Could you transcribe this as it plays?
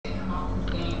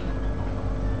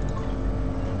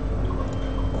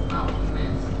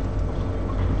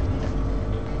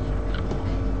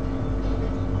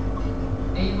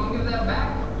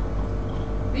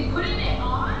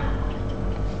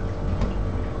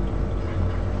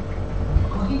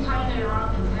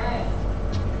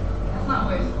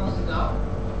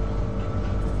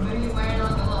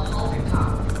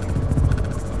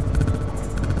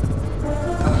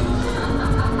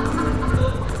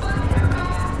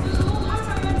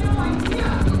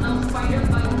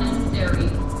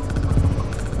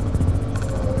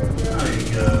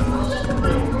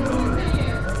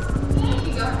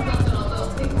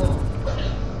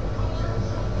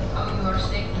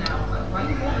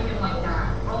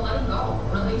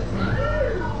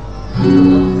Welcome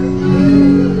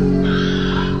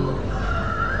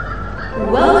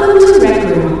to Rec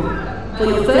Room. For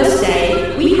your first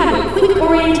day, we have a quick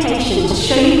orientation to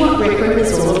show you what Rec Room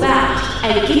is all about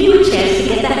and give you a chance to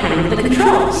get the hang of the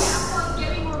controls.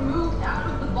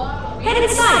 Head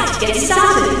inside to get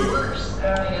started.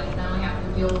 Now I have to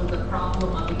deal with the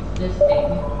problem of existing.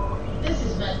 This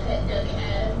is my pet duck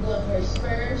Adam going for his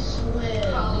first swim.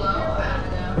 Hello,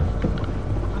 Adam.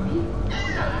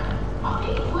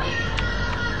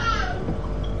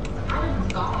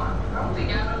 Adam's gone. I don't think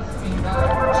Adam's coming back.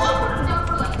 She down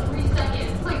for like 3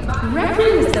 seconds. Like, bye. Rec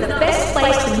Room is the best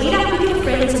place to meet up with your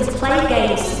friends and play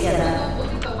games together.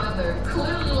 Look at the weather.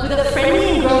 Clearly, like, With a friendly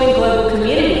and growing global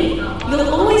community, you'll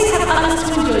always have others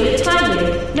to enjoy your time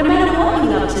with, no matter what you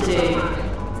love to do.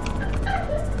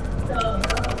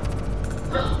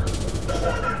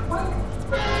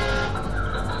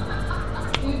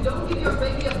 You don't give your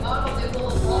baby a bottle they will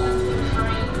fall into a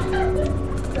train.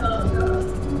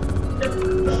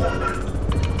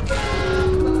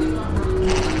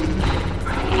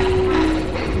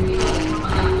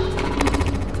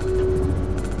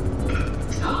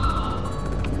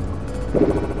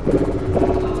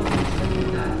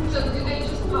 So do they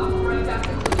just pop right back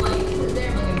into place? Is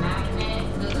there like a magnet?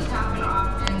 Does this happen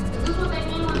often? Is this what they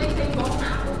mean when they say bone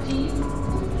apple teeth?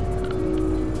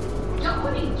 Y'all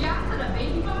putting gas in a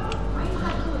baby bottle? Why is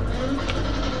that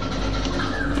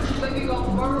good? Baby go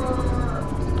brrrr.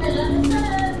 I love it.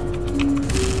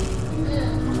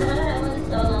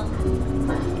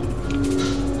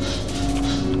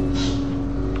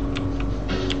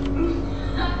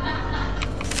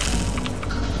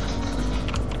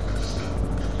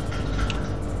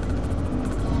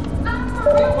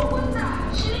 What was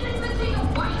that? She didn't even take a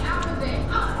bite out of it.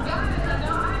 Guys, I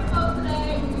know I'm full today.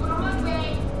 We do it on Monday.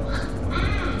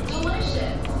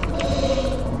 Delicious.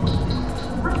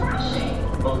 Refreshing.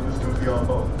 Oh, this is goofy on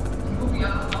both. Goofy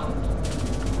on both.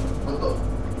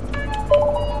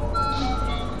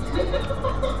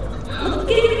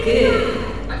 Looking good.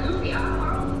 A goofy on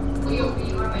Leo be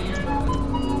our man.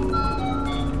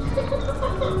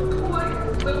 Why is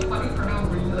it so funny for no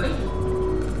reason?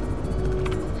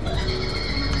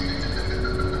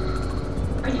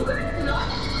 Are you guys not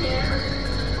scared?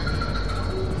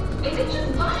 Is it just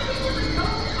biting in the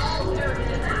nose? Oh, there it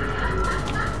is.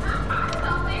 I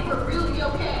thought they were really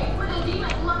okay. With a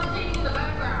demon levitating in the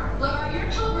background. Like, are your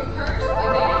children cursed? Like,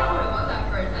 they didn't know what it was at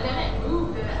first, and then it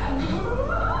moved, and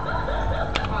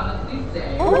honestly say.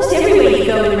 Almost everywhere you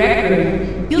go in Rec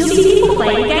Room, you'll see people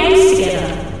playing games together.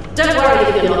 Don't worry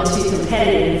if you're not too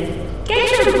competitive.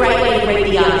 Games are a great way to break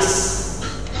the ice.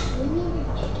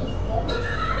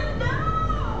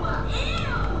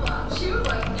 She was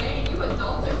like, dang, you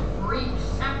adults are freaks.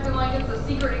 Acting like it's a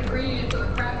secret ingredient to the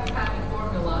Krabby Patty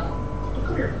formula.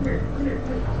 Come here, come here, come here,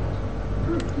 come here.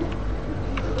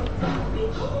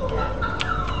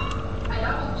 And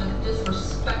that was just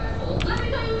disrespectful. Let me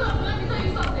tell you something, let me tell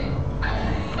you something.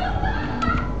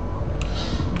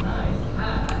 Nice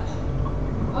hat.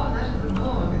 Oh, that is a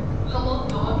dog. Hello,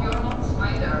 dog, you're not a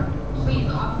spider. Please,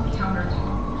 off the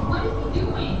countertop. What is he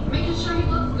doing? Making sure he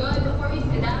looks good before he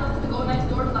skedaddles to go next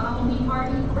door to the Halloween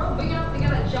party? Bro, big enough to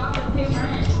get a job and pay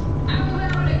rent. I was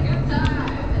having a good time,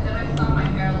 and then I saw my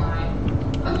hairline.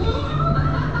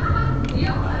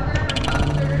 Y'all ever had a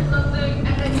concert or something,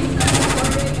 and then you start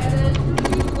recording, and then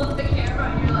you flip the camera,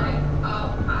 and you're like, oh,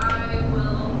 I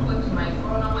will put my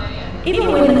phone away, and Even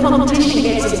when the competition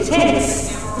gets intense,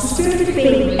 the spirit of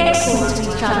being excellent to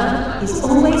each other is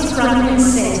always front and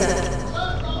center.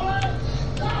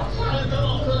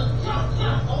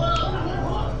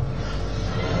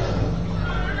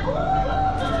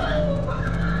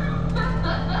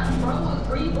 Bro was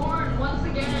reborn once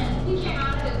again. He came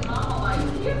out of his mama like,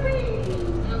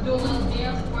 yippee! You'll do a little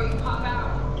dance before you pop out.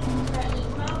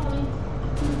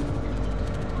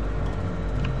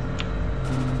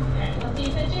 Want to see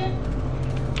a picture?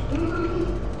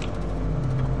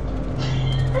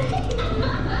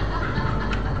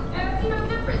 Yeah, you know,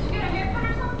 different. You get a haircut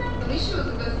or something? At least she was a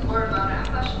good sport about it. I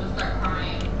thought she would start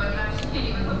crying, but now she can't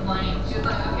even complain. She was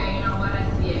like, okay, you know what? I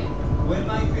see it. When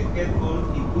my feet get cold,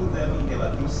 he put them in the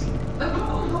jacuzzi. Oh,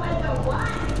 and the what?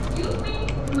 Excuse me?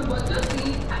 What does he?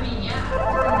 I mean, yeah,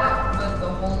 that was the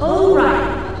whole. Alright,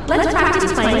 let's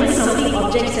practice playing with some of the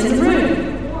objects in the room.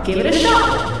 Give it a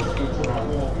shot.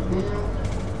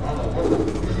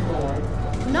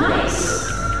 Nice.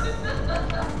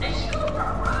 And she goes for a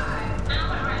ride.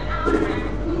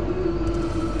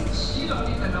 She don't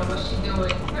even know what she's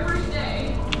doing every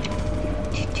day.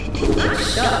 Nice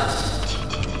shot.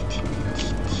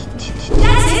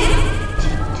 That's it.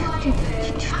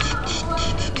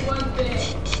 One bit.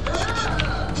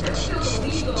 It's still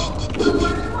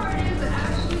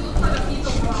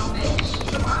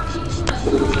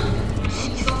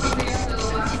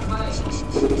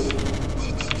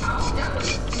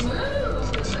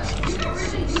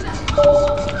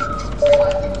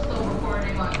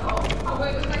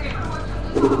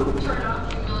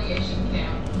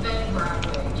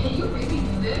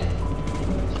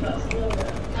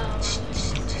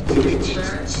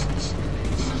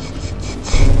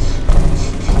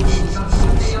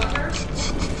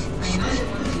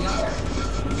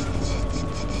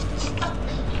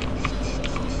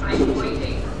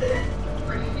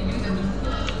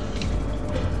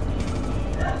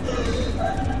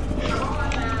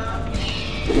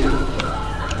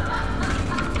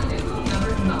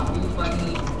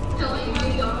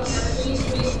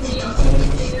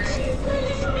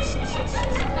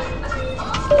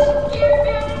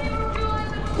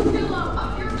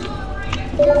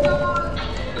Your dog.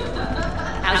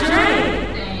 How's your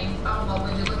aim? Dang. Oh, well,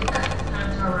 would you look at that? Time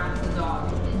to harass the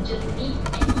dog. It's just me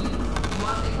and you. You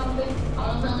want to say something? I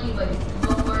won't tell anybody.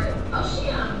 Go for it. Oh, she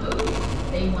on a move.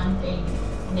 Say one thing.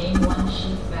 Name one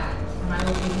sheep fact. And I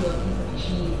will give you a piece of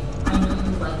cheese. I know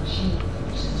you like cheese.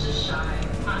 She's just shy.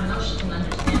 I know she can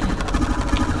understand that.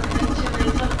 They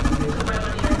took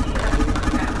remedy and everything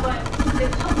like that. But they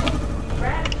took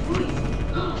ratatouille.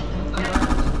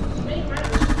 Make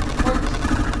ratatouille works.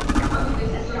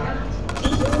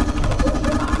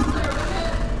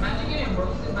 Imagine getting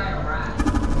roasted by a rat.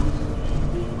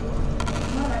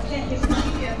 No, I can't get my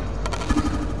yet.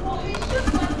 Well, he's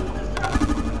just like this stuff.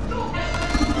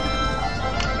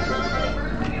 For a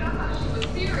second, I thought she was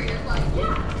serious. Like,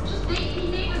 yeah, just date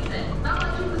Pete Davidson. Not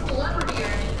like he's a celebrity or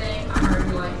anything. I heard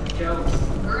he likes jokes.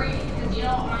 Great, because you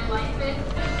know what my life is?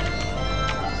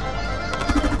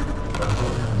 But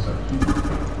programs are people,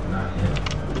 not him.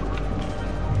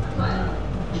 What?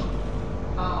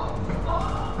 Oh.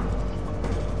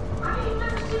 I ain't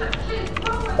never seen a kid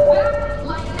throw it back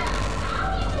like that. How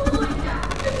do you do it like that?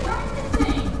 You're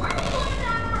practicing. Where did you learn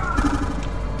that from?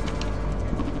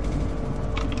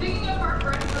 Picking up our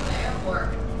friends from the airport.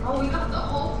 Oh, we got the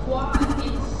whole squad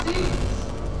in suits.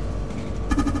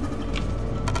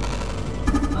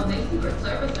 Oh, they Secret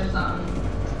Service or something.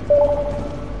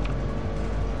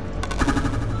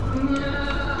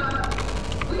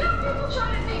 We got people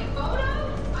trying to take photos?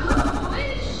 Who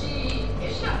is she?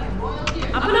 Is she like royalty or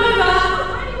Up and something?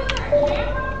 over. Ready with her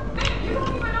camera? Man, you don't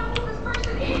even know who this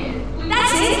person is. Please,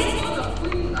 That's it. Look,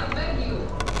 please, I beg you.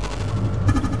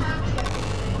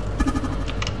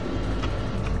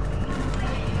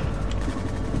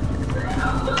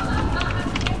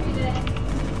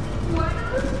 Why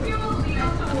does this feel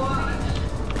illegal to watch?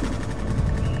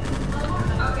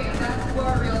 Okay, that's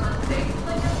more realistic.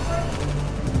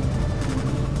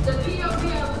 The POV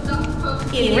I was not supposed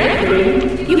to In Rec Room,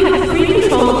 you have free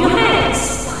control of your hands.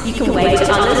 You can wave to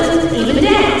others and even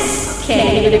dance. Care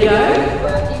to give it a go?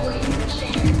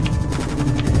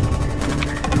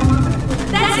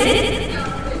 That's it.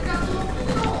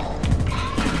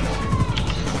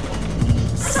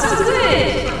 So good.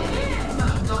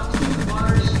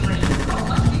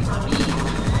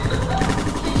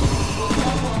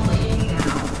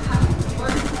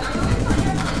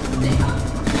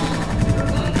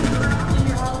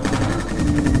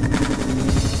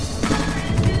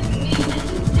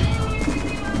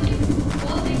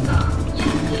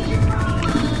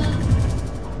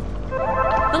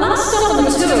 The last stop on the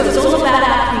tour is all about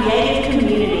our creative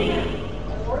community. I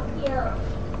work here.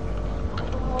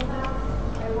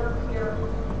 I work here.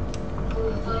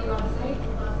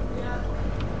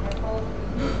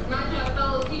 Imagine a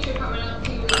fellow teacher coming up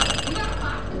to you like, you got a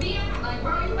class to be at? Like,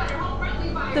 bro, you better help friendly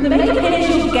by The Makerbed is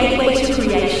your gateway to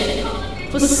creation.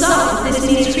 For some, this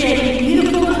means creating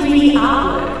beautiful 3D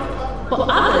artwork. For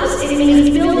others, it means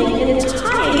building an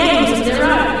entire game of their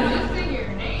own.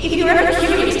 If you're ever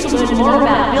curious to learn more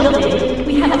about building,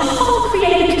 we have a whole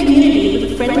creative community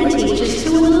with friendly teachers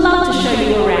who would love to show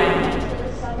you around.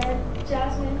 Summer,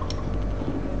 Jasmine.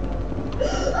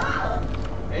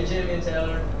 Hey Jimmy and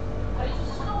Taylor. Are you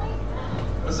snowing?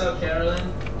 What's up,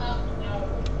 Carolyn? No.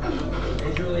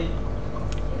 Hey Julie.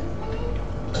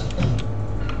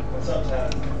 What's up,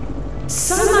 Tad?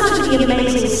 So much of the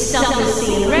amazing stuff we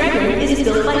see in Rec Room is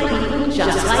built by people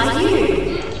just like you.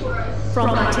 From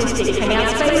artistic hangout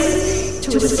spaces, to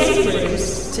escape rooms,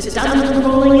 to dungeon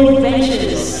crawling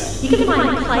adventures, you can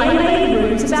find player-made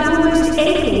rooms about almost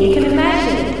anything you can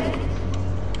imagine.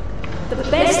 The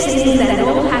best thing is that it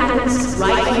all happens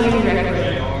right here in Rec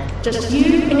Room. Just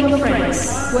you and your friends,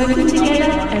 working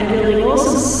together and building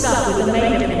awesome stuff with the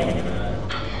Makerbed.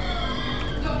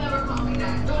 Don't ever call me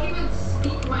that. Don't even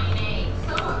speak my name.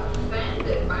 So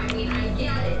offensive. I mean, I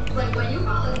get it. Like, when you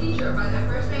call a teacher by their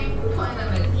first name, you find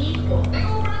them as equal. They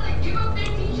go rather give up their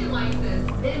teaching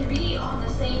license than be on the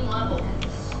same level as a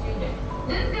student.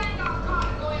 This guy got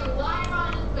caught going live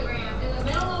on Instagram in the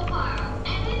middle of class,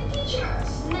 and his teacher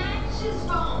snatched his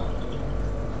phone.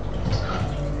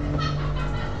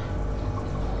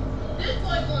 This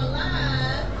boy going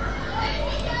live. Hey,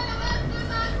 we got the best in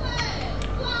my class.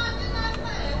 Live in my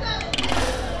class.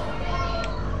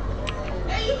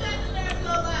 Hey, you got to learn to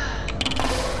go live.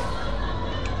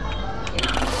 You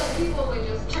know, most people would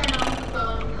just turn off the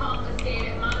phone, confiscate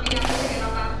it, mommy got to pick it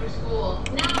up after school.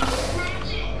 Now,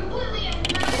 snatch it, completely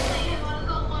annihilate him on his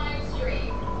own live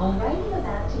stream. Alrighty,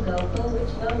 about to go for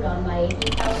which vote on my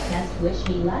AP Health test wish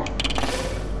me luck.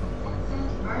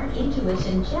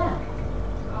 Intuition check.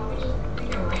 Oh, we just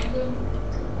pick a random.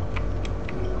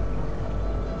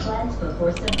 Glance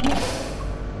before submit.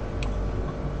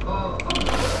 Oh,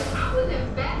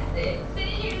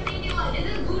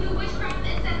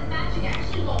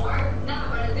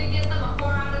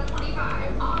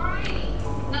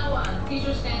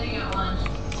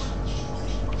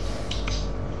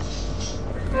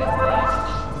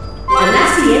 And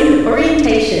that's the end of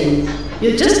orientation.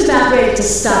 You're just about ready to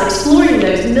start exploring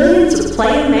those millions of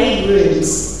player-made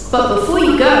rooms. But before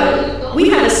you go, we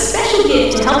have a special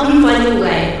gift to help you find your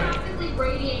way. Practically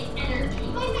radiate energy.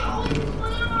 Like they always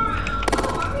playing around. Oh,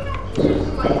 why we got teachers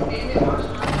who like stand there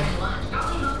watching us during lunch? Y'all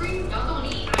ain't hungry? Y'all don't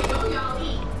eat? I know y'all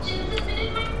eat. Just admitted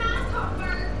my math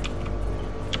homework.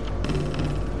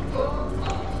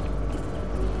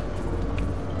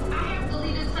 I have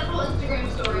deleted several Instagram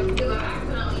stories because I've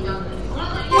accidentally done this.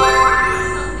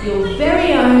 Your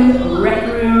very own Rec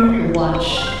Room Watch.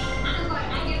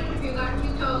 I get it if you got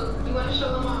cute toes, you want to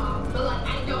show them off, but like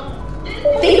I don't.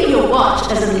 Think of your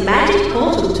watch as a magic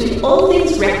portal to all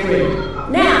things Rec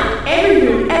Room. Now, every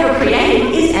room ever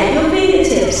created is at your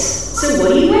fingertips. So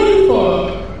what are you waiting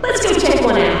for? Let's go check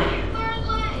one out. Third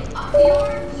leg of the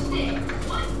yardstick.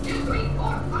 1, 2, 3,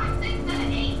 4, 5, 6,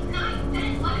 7, 8, 9,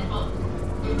 10, 11. Well,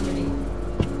 give me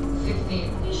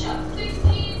 16. You shot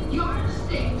 16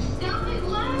 yardsticks down his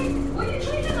leg? What are you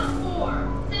treating them for?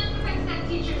 Sound effects that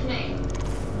teacher's name.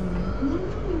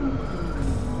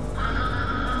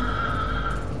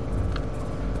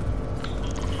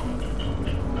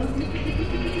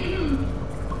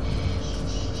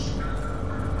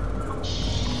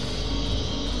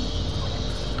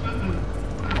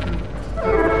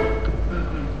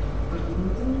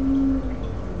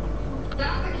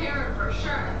 That's a carrot for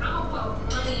sure. I'll put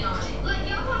money on it. Like,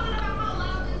 y'all talking about how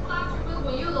loud this classroom is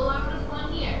when you're the loudest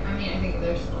one here. I mean, I think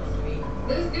they're supposed to be.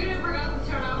 This student forgot to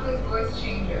turn off his voice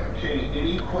changer. Okay,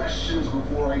 any questions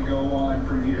before I go on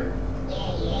from here?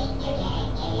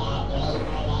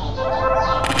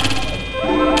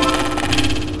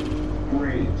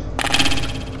 Great.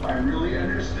 I really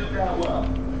understood that well.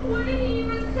 What did he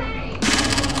even say?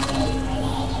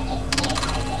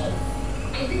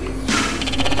 I think it's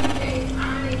okay. I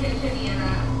didn't catch any of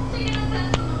that. Taking a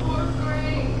test in the 4th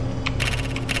grade.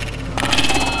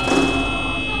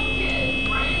 Some kids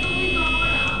randomly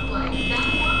throwing up. Like,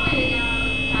 that's one way to get out of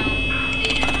this test. I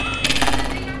think I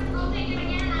think I can go take it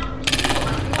again after school.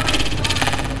 Like, you want to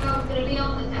class, I was going to be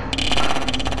on the test.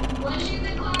 When she's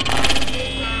in class,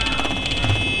 it's down.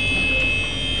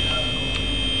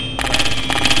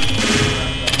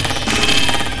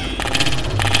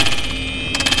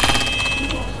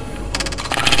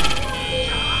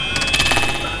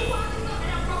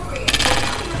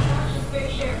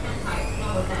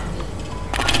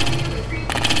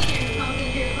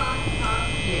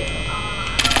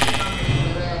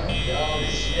 Yo,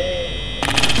 this shit.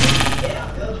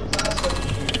 Yeah, build your class over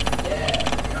here.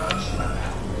 Yeah. No, I'm just my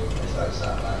math grade. That's why I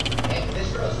stopped by. Hey, this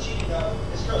girl's cheating though.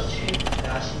 This girl's cheating.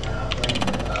 Nah, she's not. I'm playing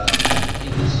with,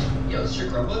 English. Yo, it's your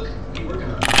Chromebook? What are you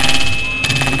working on?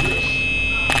 English?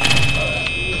 Oh, that's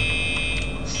cool.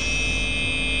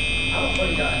 I'm a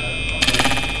funny guy, huh?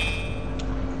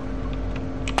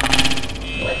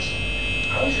 What?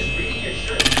 I was just reading your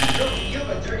shirt. You have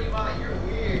a dirty mind. You're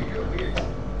weird. You're weird.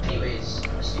 Anyways,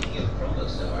 speaking of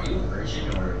Chromebooks though, are you a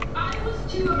virgin or? I was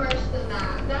too immersed in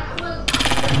that. That was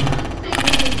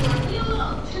like, you're a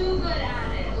little too good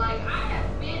at it. Like, I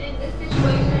have been in this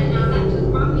situation and now that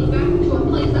just brought me back to a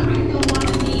place that I don't want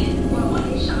to be in. But when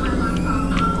they shut my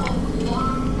laptop, I almost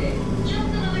lost it. Just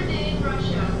another day in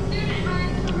Russia. Student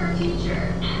hides from her teacher.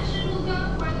 Action will go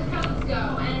where the codes go,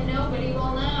 and nobody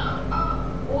will know.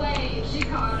 Oh, wait, she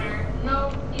caught her.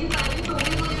 Nope, you thought you could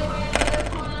weasel your way out of this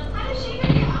one? How did she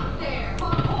even get out there?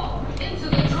 Oh, into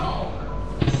the drawer.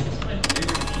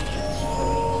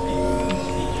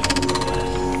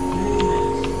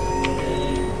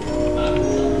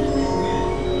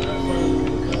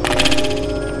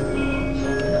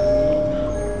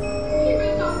 You've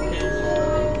been talking this whole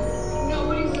time.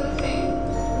 Nobody's gonna say.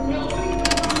 Nobody's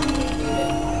gonna talk to me,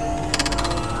 student.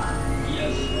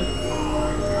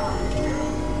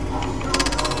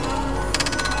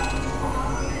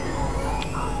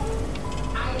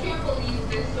 I can't believe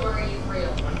this story is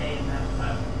real. One day in math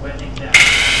class, when exam,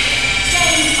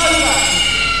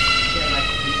 she had like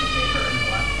a piece of paper in the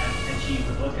last test, and she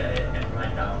would look at it and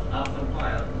write down after a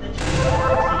while. Then she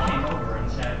came over and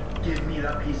said, "Give me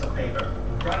that piece of paper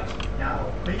right now."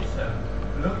 Lisa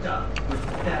looked up with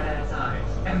dead-ass eyes,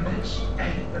 and then she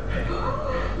ate the paper.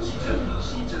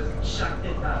 She just chucked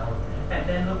it down, and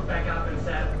then looked back up and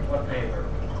said, "What paper?"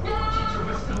 Teacher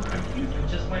was so confused and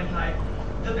just went like,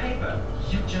 "The paper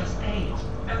you just ate."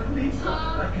 And Lisa,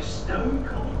 like a stone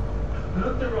cold,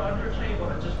 looked around her table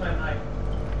and just went like,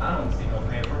 "I don't see no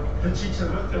paper." The teacher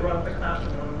looked around the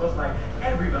classroom and was like,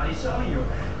 "Everybody saw you."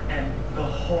 And the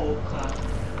whole class,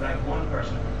 like one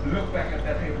person, looked back at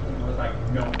that paper and was like,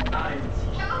 "No, I didn't see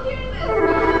you." Y'all hear this? We're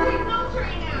gonna take notes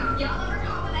right now. Y'all ever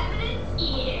caught with evidence?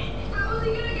 Yeah. How is he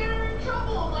gonna get her in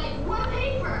trouble? Like,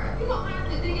 You won't have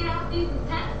to dig it out these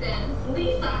intestines.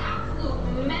 Lisa,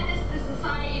 absolute menace to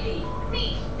society.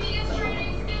 Me, being a straight A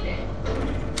student.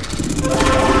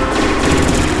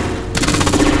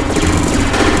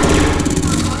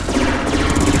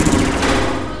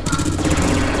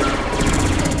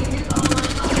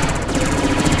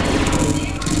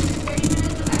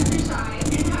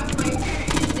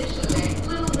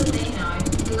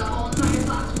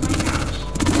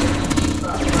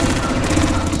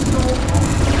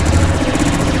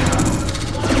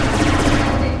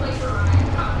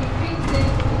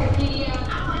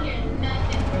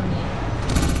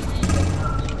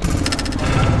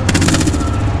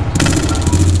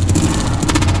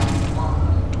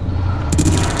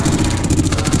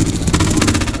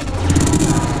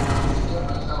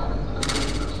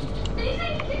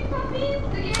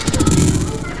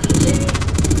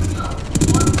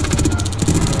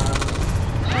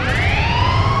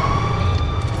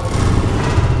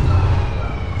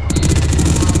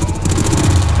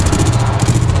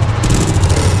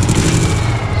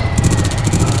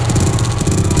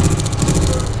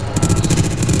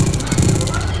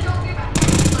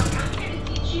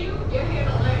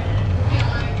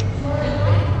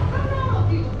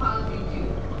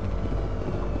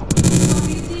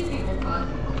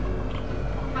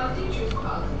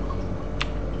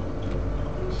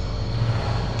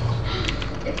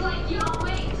 It's like you don't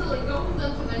wait until it goes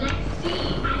into the next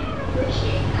scene. I don't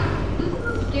appreciate that. This is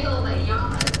a skill that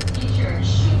y'all as a teacher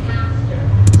should master.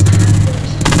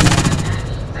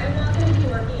 I'm not going to be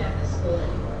working at this school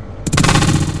anymore.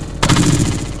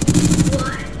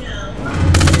 What? No.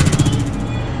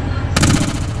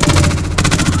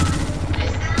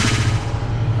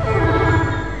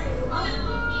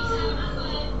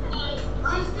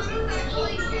 Our students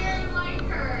actually care and like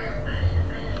her.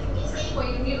 Well,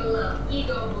 you need a little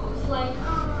ego boost, like,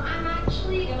 I'm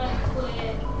actually gonna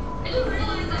quit. I just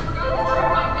realized I forgot to turn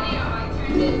my video I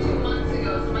turned in 2 months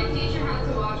ago, so my teacher had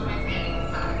to watch my panic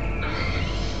attack.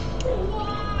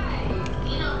 Why?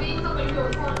 You know, being somebody who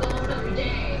reports almost every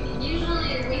day,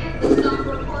 usually we hit the stop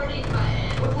recording button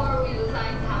before we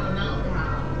decide to have a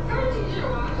meltdown. Her teacher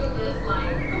watches this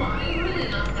like, come on, it's really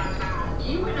not that bad.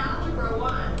 You in Algebra 1.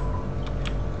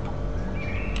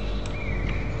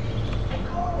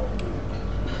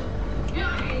 Yeah,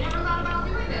 I never thought about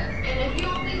doing this. And if you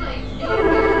only like do it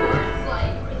once,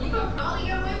 like you could probably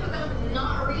get away with them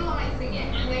not realizing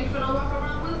it, and they're gonna walk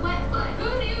around with wet butt.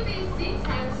 Who knew these seats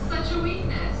had such a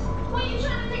weakness? Why are you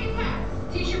trying to take a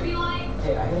test? Teacher be like,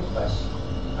 Hey, I had a question.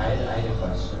 I had a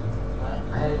question. What?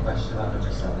 I had a question about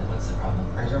number 7. What's the problem?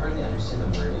 I don't really understand the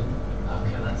wording.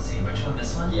 Okay, let's see. Which one?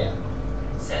 This one? Yeah.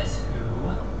 It says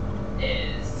who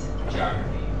is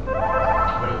geography.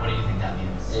 What do you think that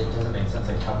means? It doesn't make sense.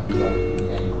 Like, how can you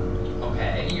anyone?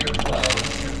 Okay, you're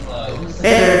close. You're close.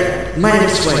 Hey there, my name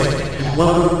is Sway, and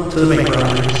welcome to the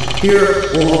Makeover. Here,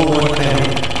 we're all one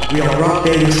family. We all rock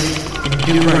babies and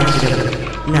do crimes together.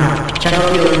 Now, check out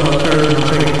the other military and I'll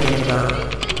tell you what game's about.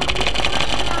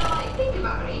 like, think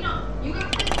about it, you know, you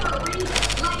got this for a reason.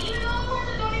 Like, even those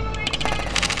words don't even make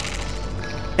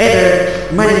sense. Hey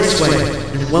there, my name is Sway,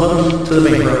 and welcome to the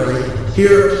Makeover.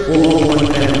 Here, we're all one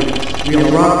family. We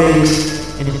all rock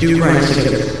babies and do crimes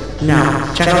together.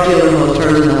 Now, check out the other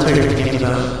military and I'll tell you what game's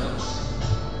about.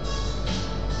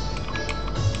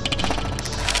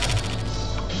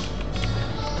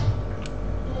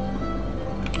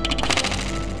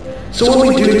 So what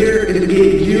we do here is we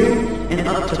get you and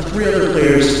up to 3 other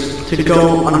players to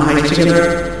go on a heist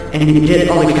together and get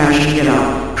all the cash and get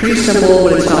out. Pretty simple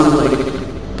what it sounds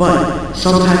like, but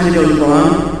sometimes it goes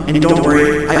wrong, and don't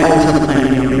worry, I always have a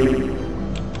plan, you know.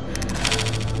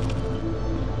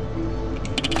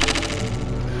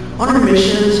 On our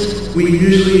missions, we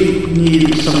usually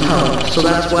need some help, so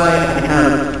that's why I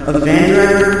have a van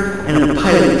driver and a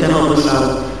pilot to help us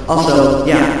out. Also,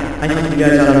 yeah, I help you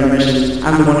guys out on your missions.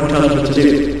 I'm the one who tells you what to do.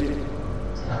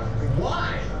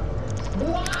 Why?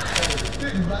 Why?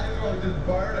 Dude, might as well just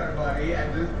burn our money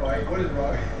at this point. What is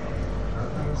wrong? Our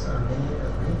plans are made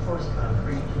of reinforced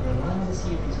concrete, and they wanted to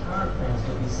see if these power plants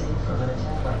would be safe from an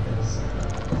attack like this.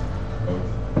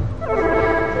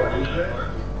 What is it?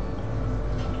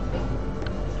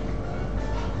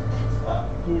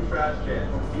 Cool trash can.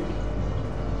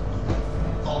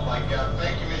 Oh my god,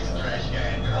 thank you, Mr. Trash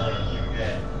Can. How are you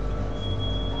get?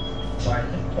 My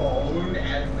phone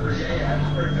at 3 a.m.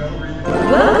 for no reason.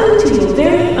 Welcome to your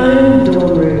very own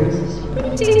dorm room.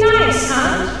 Pretty nice,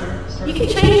 huh? You can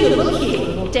change your look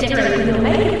here, decorate with your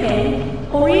makeup pen,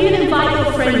 or even invite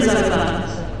your friends over.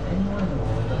 Anyone in the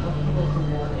world to help people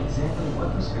figure out exactly what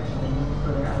prescription they need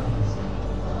for their allergies.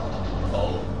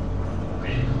 Oh,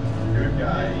 good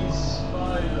guys.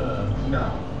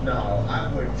 No,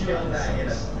 I would kill that in a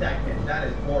second. That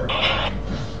is horrifying.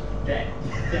 That is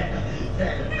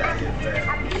bad.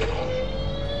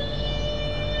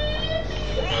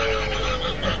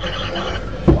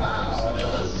 Wow, okay.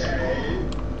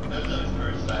 That doesn't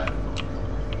encourage that.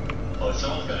 Oh,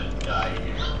 someone's gonna die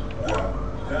here. Yeah,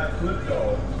 that could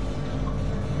go.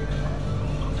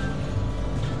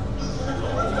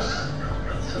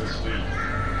 That's so sweet.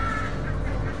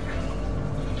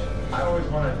 I always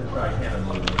wanted to try cannon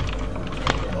moving.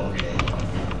 Okay.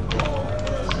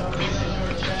 This is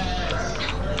your chance.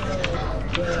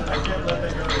 I can't let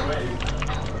that go to waste.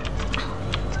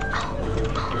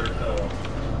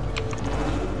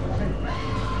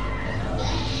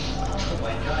 Oh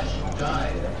my gosh, you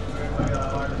died. I got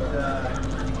hard to die.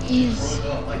 Is Froze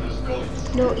up like those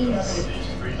goats. no is. They just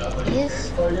freeze up like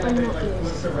Yes Oh, or yeah, no they like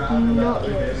is. flipped around No without is.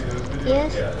 the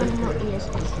Yes video. or no is.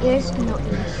 Yes or no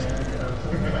is.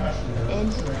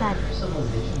 And flat.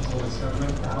 Civilizations will discover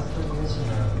thousands of years from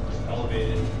now.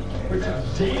 elevated. Which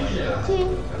is dangerous.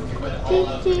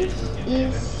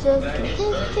 Is so good.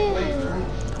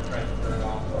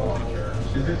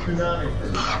 Is it tsunami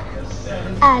proof?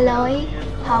 Alloy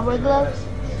power gloves.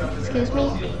 Excuse me.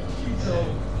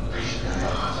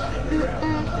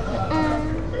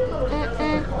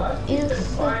 Is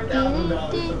so good.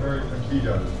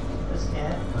 This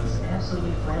cat was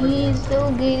absolutely He's flabbergasted.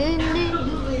 so good.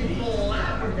 Absolutely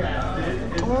flabbergasted. Is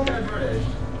this guy British?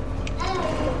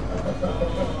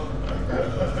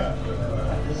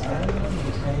 This guy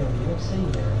was kind of New York City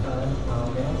marathon while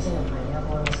balancing a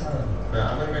pineapple on the sun. Now,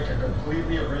 I'm gonna make a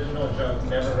completely original joke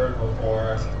never heard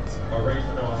before. A race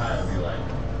in Ohio be like.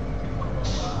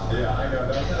 Yeah, I know,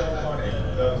 that's so funny.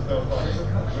 That was so funny.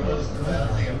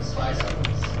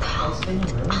 By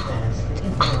spinning really fast, they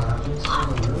can throw objects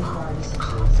over really far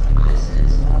distances. This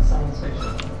is not science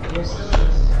fiction. Here's the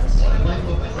test.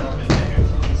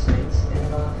 Space in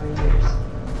about 3 years.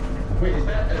 Wait, is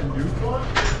that a new one?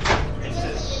 It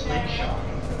says slingshot.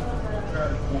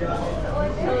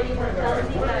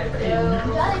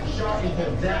 Shot into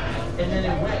that, and then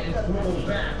it went and swiveled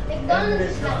back, and then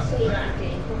it shot back.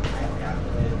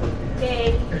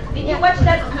 Okay. Did you watch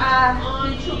that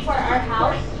YouTube for our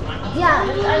house? Yeah.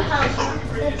 That's our house.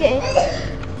 Okay.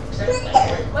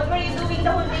 What were you doing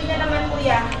the whole day na naman,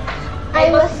 kuya?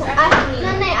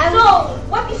 Nanay, So,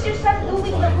 what is your son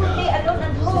doing the whole day alone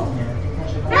at home?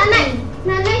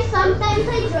 Nanay, sometimes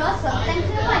I draw, sometimes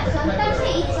I watch, sometimes I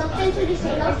eat, sometimes I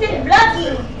listen. I said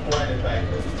vlogging.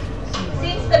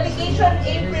 Since the vacation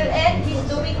April end, he's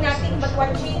doing nothing but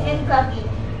watching and vlogging.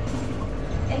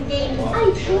 And gaming.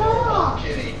 I draw.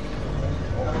 Kitty.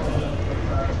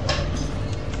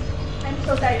 I'm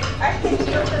so tired. I can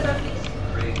see your son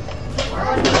Great.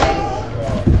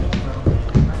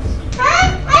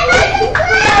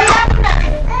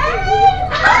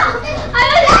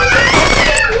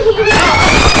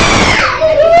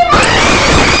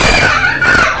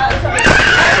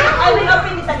 I will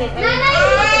open it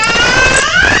again.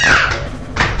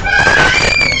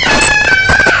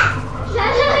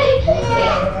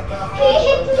 He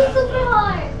hit me super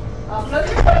hard. Close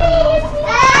your eyes.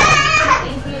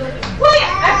 Thank you. Kuya!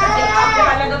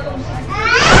 Talaga tong...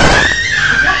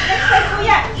 Next time,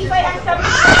 kuya, if I ask something,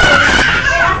 I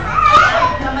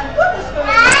ask naman ko, gusto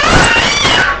mo.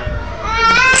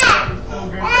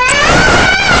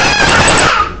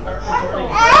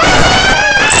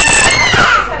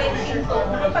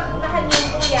 Kapag unahan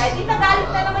yung kuya, di nagalit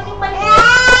na naman yung maliit.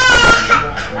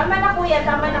 Tama na kuya,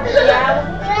 tama na kuya.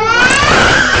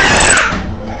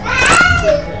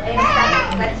 Ayun,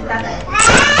 that's tatay.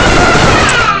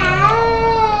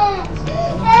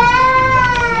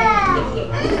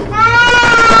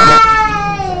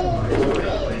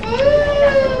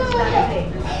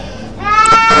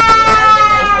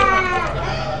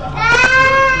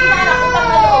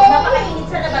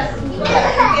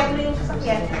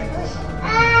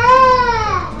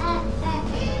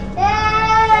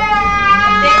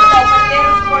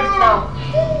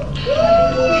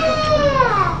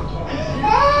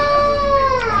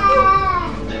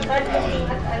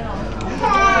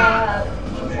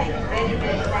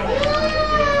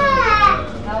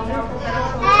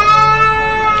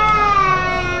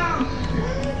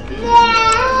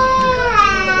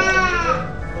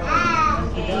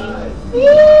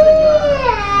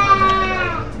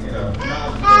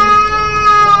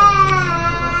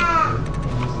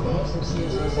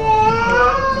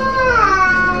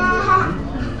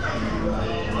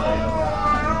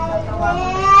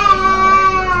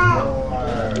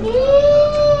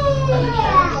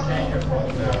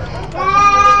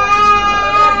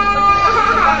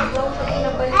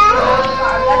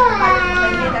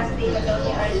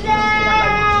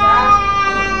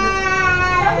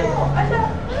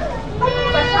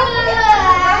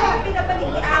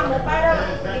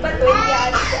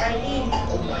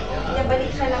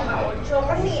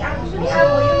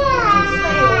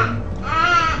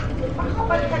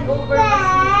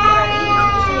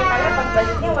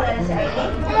 na si Eileen.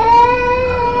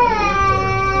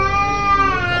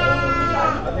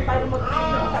 Paano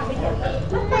mag-inom? Sabi niya,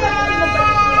 ba't kaya kasi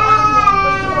mabalik niyo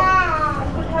ako? I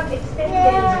could have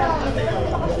extended. Sabi niya, ano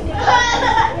ba kasi niya?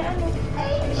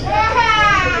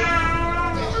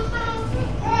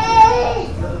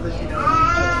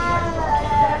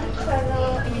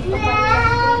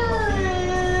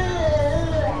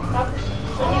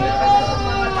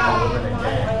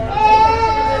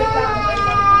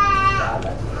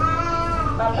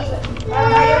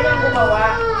 Parang ayaw niyang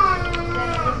gumawa.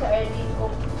 Sabi sa Ernie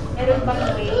kung meron bang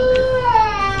way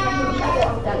na hindi ako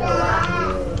ang gagawa.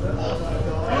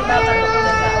 May babato ko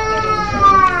na sa operation.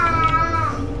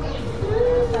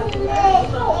 Sabi niya,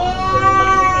 gusto mo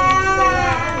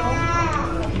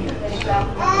mag-finish ka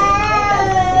na nagreklamo na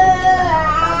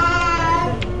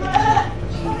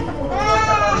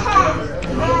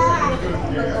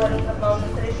mag-oring ka pa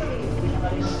ng treasury.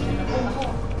 Pinakalimutin na naman ako.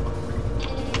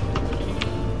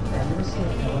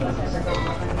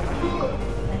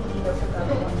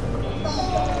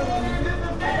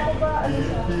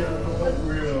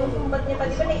 Sinumbat niya pa,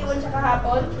 di ba naiwan siya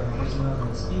kahapon?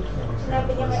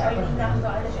 Sinabi niya kay Arlene na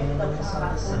hanggang alas 7 daw siya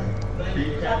kahapon. Sabi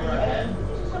ni Arlene,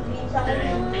 sabihin sa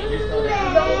akin,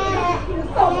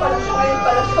 pinagkawang pala siya ngayon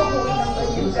pala siya umuwi ng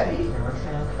ganyan gari.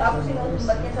 Tapos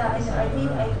sinumbat niya sa akin na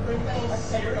Arlene, I went home at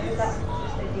 7 o'clock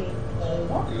yesterday.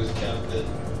 Ano?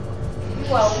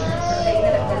 Wow, tayo na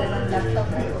nagdala ng laptop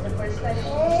for the first time.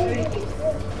 Security.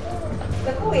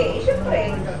 Nag-uwi,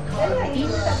 syempre. Dahil nga, hindi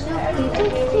sa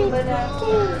Arlene, ba na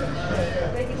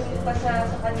pwede kong ipasa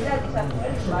sa kanila. Di sabi ko,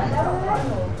 bahala ako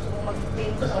ano. Gusto mong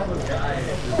mag-paint sa okay,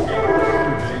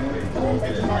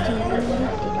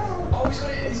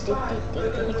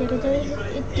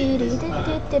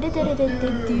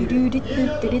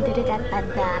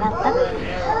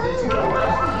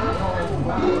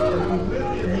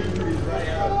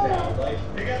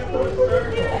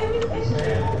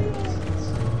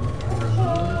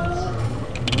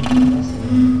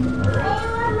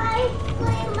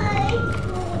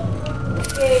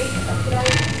 that's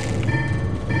right.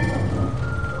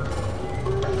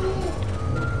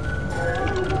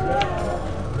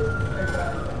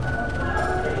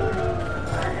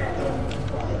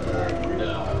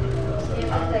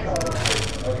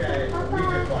 Okay, we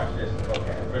just watch this.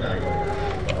 Okay, we're not going to.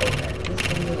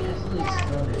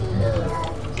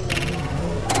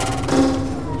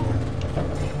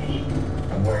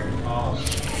 Wake up.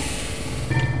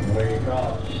 Wake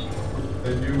up.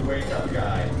 The new wake up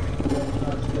guy.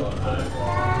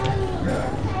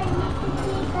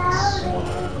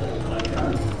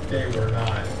 They were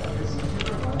not.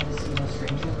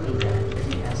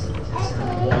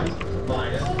 One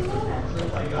minus.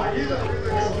 He's a really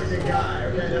good looking guy.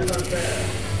 Okay, that's unfair.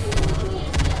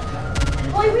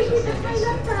 Oy, wait, that's my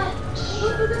laptop.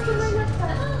 Look, that's my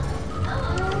laptop.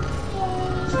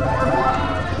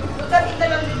 Bukan kita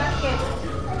lang di basket.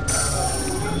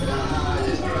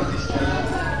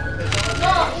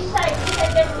 No, inside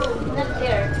the room, not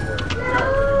there. No,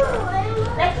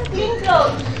 let's clean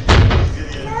clothes.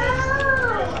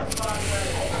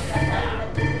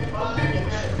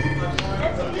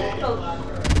 Let's clean clothes.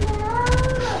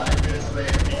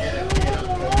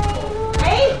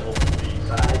 Hey!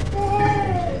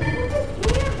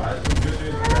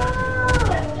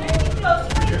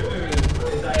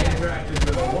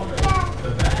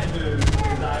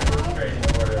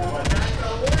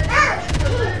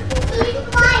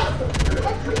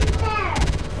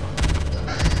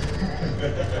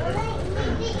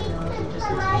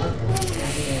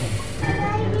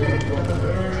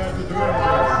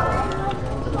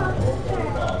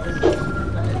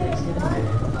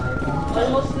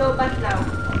 Almost low bat now.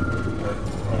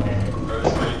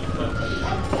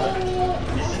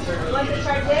 You want to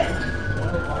charge it?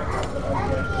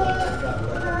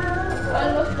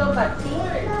 Almost low bat. See?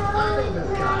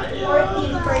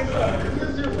 14%.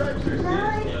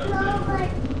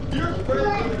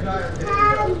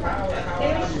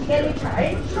 Can we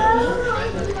charge?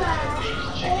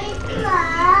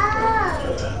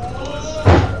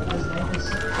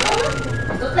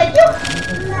 Don't let you.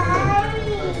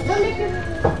 Don't let you.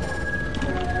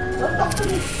 Don't talk to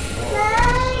me.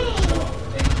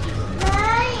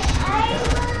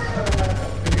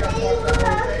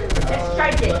 Let's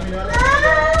charge it.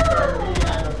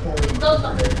 Don't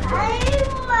talk to me.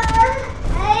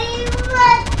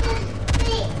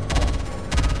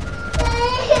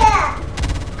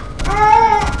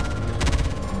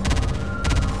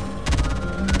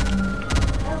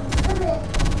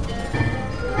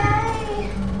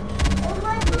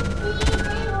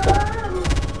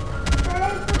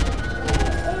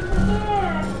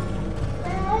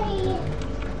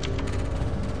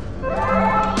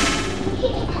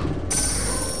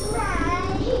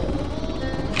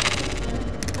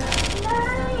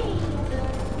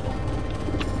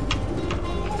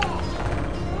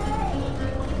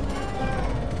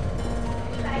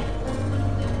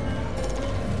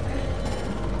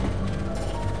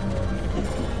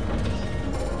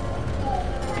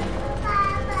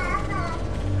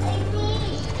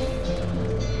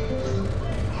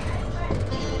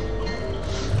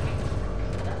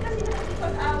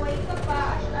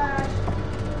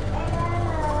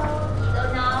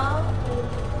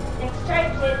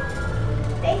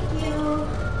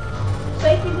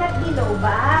 not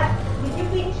gilobat. Did you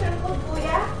finish your food,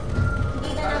 Kuya? Hindi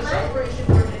na naman. Celebration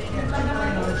we're hitting at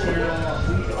 2.0 channel.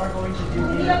 We are going to do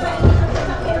Hindi na pa inisip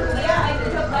sa akin, Kuya. I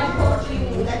just have my poetry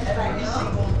next time, every no?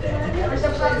 single day. And every There's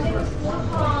a single day is project. worth 1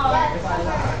 point if I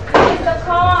lie. It's the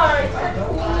car. It's If I not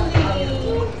don't lie, I'll get a cooling.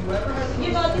 point. Whoever has the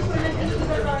You most know, this points will at the not end of use the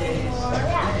the 30 car days, anymore. that's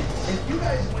Yeah. it. If you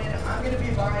guys win, I'm going to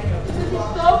be buying a This is food box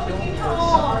so built freaking for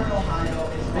hot. summer in Ohio.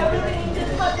 It's bigger than Everything you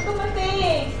just did. hot to my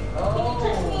face. Oh Can you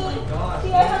touch my me? gosh.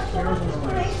 See, I have so Here's much one.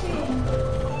 inspiration.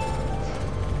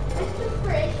 It's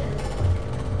inspiration.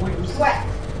 Wait, who's Sweat.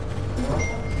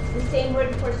 It's the same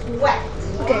word for sweat.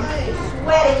 Okay.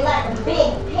 Sweating like a big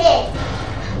pig.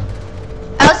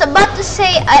 I was about to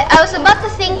say, I was about to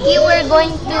think you were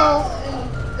going to.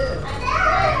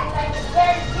 Like a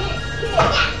very big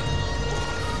pig.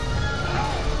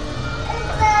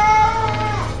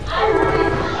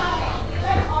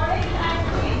 Orange ice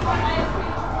cream or ice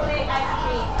cream, chocolate ice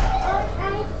cream.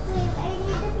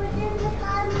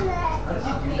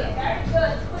 Okay, very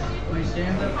good. Please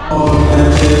stand up.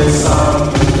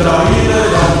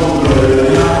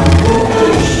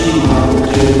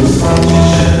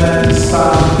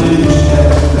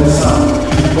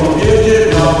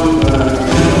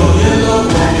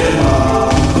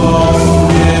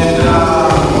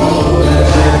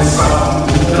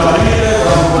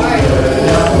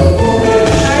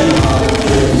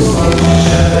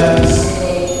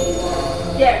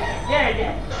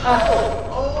 There.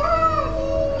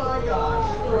 Oh my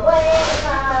gosh.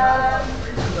 Welcome.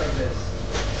 Freezers like this.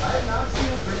 I have not seen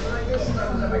a freezer like this since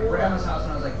I was at my grandma's house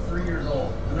when I was like 3 years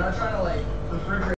old. I'm not trying to like refrigerate.